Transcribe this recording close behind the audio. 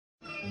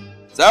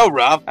So,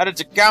 Ruff, how did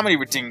your comedy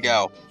routine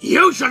go?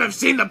 You should have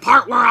seen the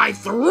part where I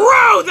threw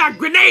that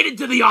grenade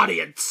into the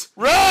audience!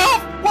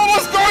 Ruff, what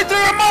was going through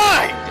your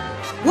mind?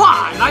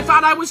 Why? I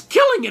thought I was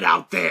killing it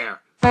out there!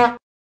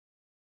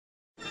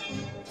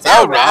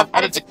 So, Ruff,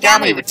 how did your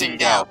comedy routine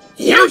go?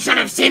 You should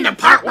have seen the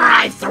part where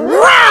I threw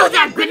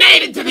that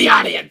grenade into the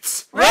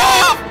audience!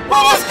 Ruff,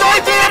 what was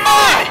going through your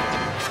mind?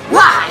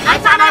 Why? I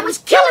thought I was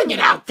killing it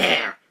out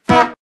there!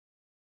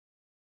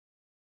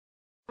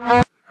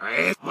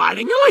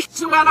 Fighting you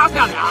so well I've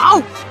got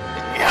now!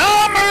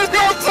 Jammers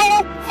go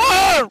so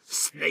far!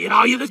 Snäger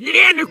all you this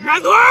neander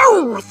med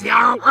år!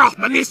 Fjärr och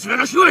men this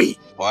vänner shui!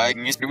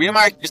 Poäng i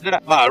streamark just det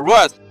där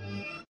röst!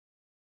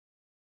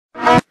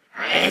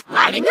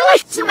 Fighting you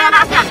so well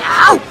I've got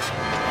now!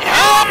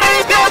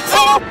 Jammers go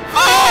so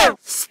far!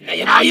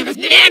 Snäger all you this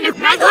neander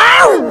med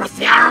år!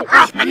 Fjärr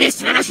och men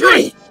this vänner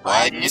shui!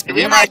 Poäng i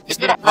streamark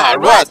just det där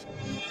röst!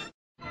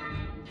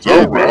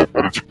 So, Ruff,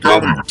 how did your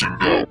comedy routine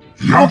go?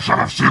 You should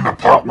have seen the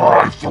part where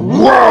I threw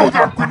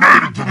that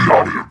grenade into the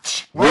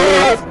audience!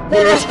 Ruff,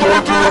 what was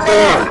going through your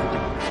mind?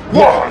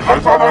 Why? I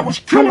thought I was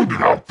killing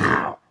it out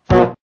there!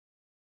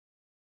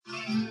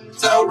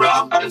 So,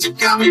 Ruff, how did your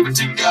comedy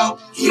routine go?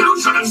 You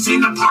should have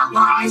seen the part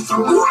where I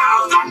threw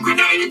that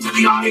grenade into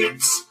the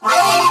audience!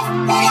 Ruff,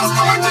 what was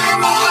going through your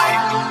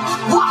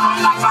mind?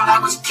 Why? I thought I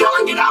was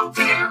killing it out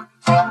there!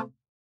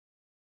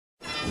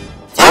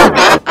 So,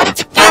 Ruff, how did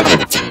your comedy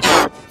routine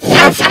go?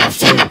 You should have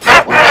seen the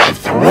part where I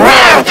threw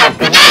that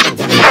grenade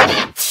into the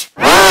audience!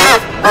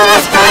 Ruff, what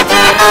was going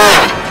through your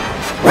mind?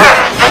 Why?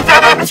 I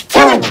thought I was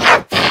killing it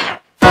out there!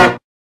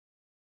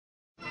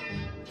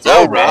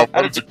 So, Ruff,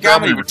 how did your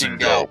comedy routine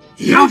go?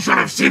 You should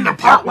have seen the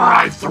part where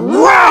I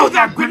threw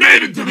that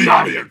grenade into the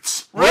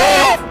audience!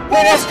 Ruff,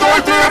 what was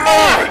going through your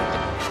mind?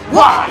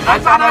 Why? I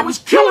thought I was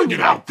killing it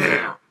out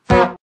there!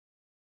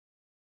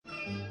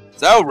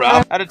 So,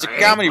 Ruff, how did your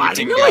comedy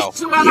routine go?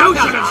 You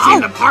should have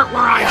seen the part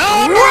where I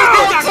threw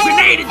that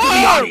grenade into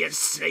the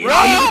audience!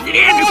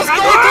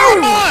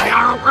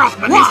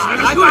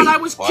 I thought I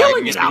was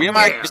killing it out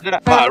there! just det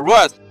där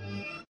röst!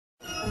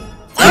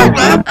 So,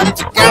 Ruff, how did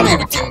your comedy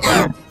routine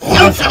go?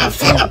 You should have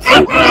seen the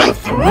part where I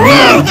threw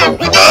that grenade into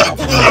the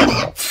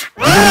audience!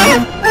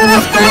 What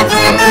was going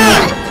through your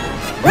mind?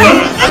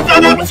 Why? I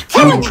thought I was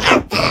killing it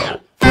out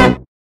there!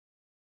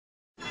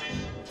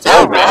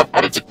 So, Ruff,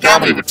 how did your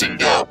comedy routine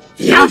go?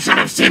 You should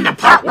have seen the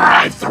part where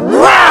I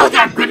threw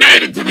that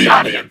grenade into the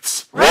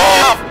audience!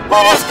 Ruff,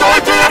 what was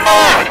going through your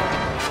mind?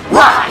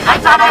 Why? I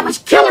thought I was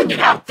killing it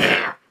out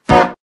there!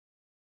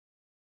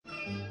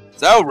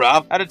 So,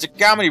 Ruff, how did your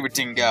comedy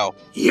routine go?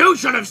 You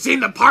should have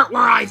seen the part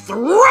where I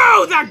threw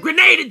that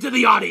grenade into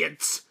the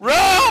audience!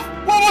 Ruff,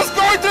 what was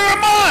going through your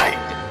mind?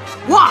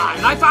 Why?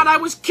 I thought I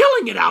was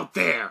killing it out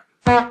there!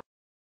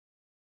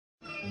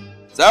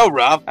 So,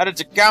 Ruff, how did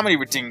your comedy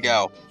routine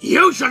go?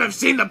 You should have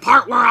seen the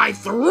part where I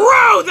threw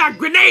that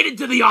grenade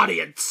into the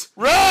audience!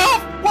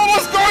 Ruff, what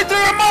was going through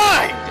your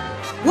mind?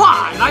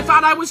 Why? I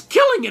thought I was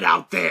killing it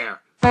out there!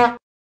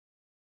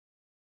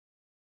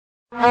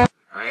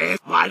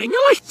 Fighting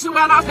you so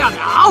well I've got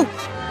now!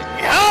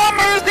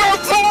 Jammers go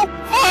so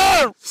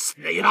far!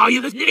 Snäger all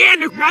you this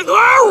neander med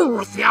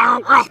år!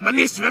 Fjärr och men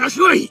this vänner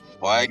shui!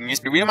 Poäng i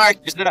streamark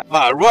just det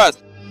där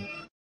röst!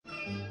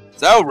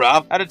 So,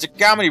 Ruff, how did your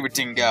comedy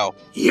routine go?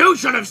 You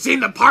should have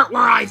seen the part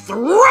where I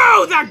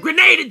threw that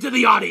grenade into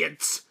the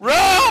audience!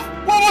 Ruff,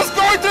 what was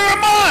going through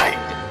your mind?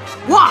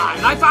 Why?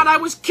 I thought I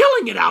was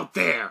killing it out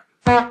there!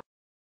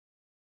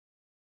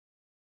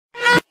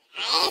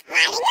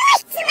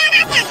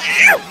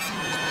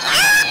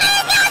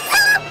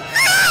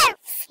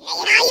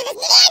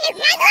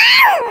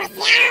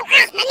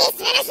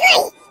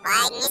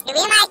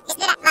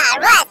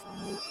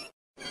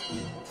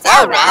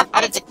 So, Ruff,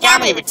 how did your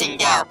comedy routine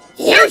go?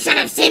 You should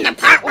have seen the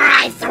part where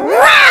I threw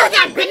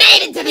that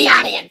grenade into the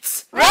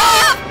audience!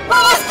 Ruff,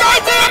 what was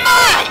going through your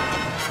mind?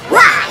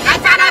 Why? I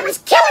thought I was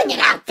killing it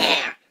out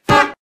there!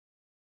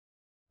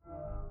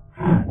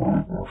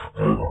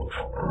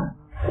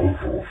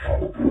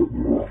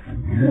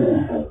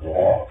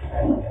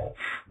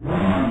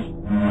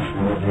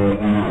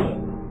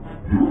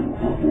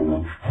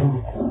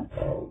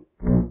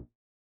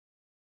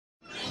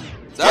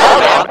 So,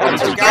 Ruff, how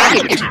did your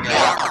comedy routine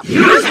go?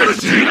 You should have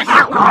seen the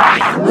part where I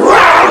threw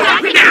that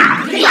grenade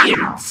into the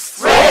audience!